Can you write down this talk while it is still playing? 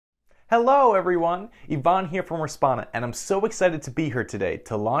Hello everyone, Ivan here from Respona, and I'm so excited to be here today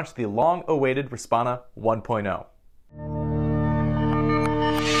to launch the long-awaited Respona 1.0.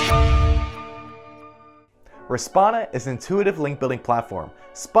 Respona is an intuitive link building platform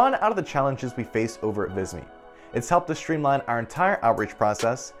spun out of the challenges we faced over at Visme. It's helped us streamline our entire outreach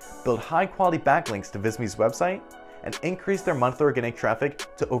process, build high-quality backlinks to Visme's website, and increase their monthly organic traffic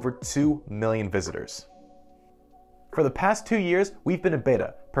to over 2 million visitors. For the past 2 years, we've been in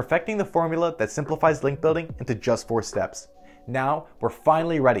beta, perfecting the formula that simplifies link building into just 4 steps. Now, we're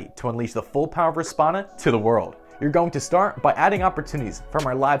finally ready to unleash the full power of Respona to the world. You're going to start by adding opportunities from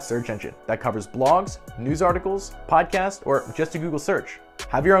our live search engine that covers blogs, news articles, podcasts, or just a Google search.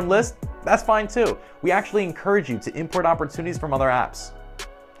 Have your own list? That's fine too. We actually encourage you to import opportunities from other apps.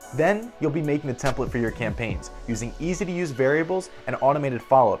 Then, you'll be making the template for your campaigns, using easy-to-use variables and automated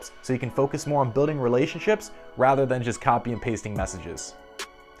follow-ups so you can focus more on building relationships rather than just copy and pasting messages.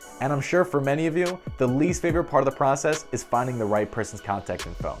 And I'm sure for many of you, the least favorite part of the process is finding the right person's contact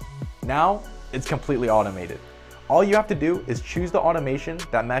info. Now, it's completely automated. All you have to do is choose the automation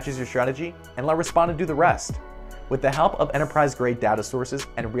that matches your strategy and let Respona do the rest. With the help of enterprise-grade data sources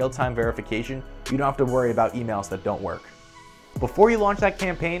and real-time verification, you don't have to worry about emails that don't work. Before you launch that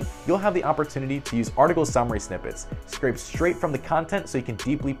campaign, you'll have the opportunity to use article summary snippets, scraped straight from the content so you can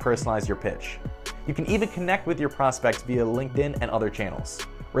deeply personalize your pitch. You can even connect with your prospects via LinkedIn and other channels.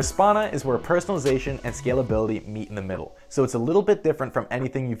 Respona is where personalization and scalability meet in the middle, so it's a little bit different from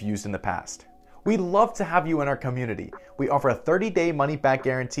anything you've used in the past. We'd love to have you in our community. We offer a 30-day money-back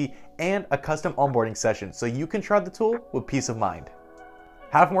guarantee and a custom onboarding session so you can try the tool with peace of mind.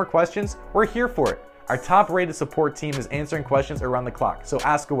 Have more questions? We're here for it. Our top-rated support team is answering questions around the clock, so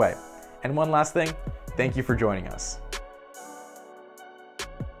ask away. And one last thing, thank you for joining us.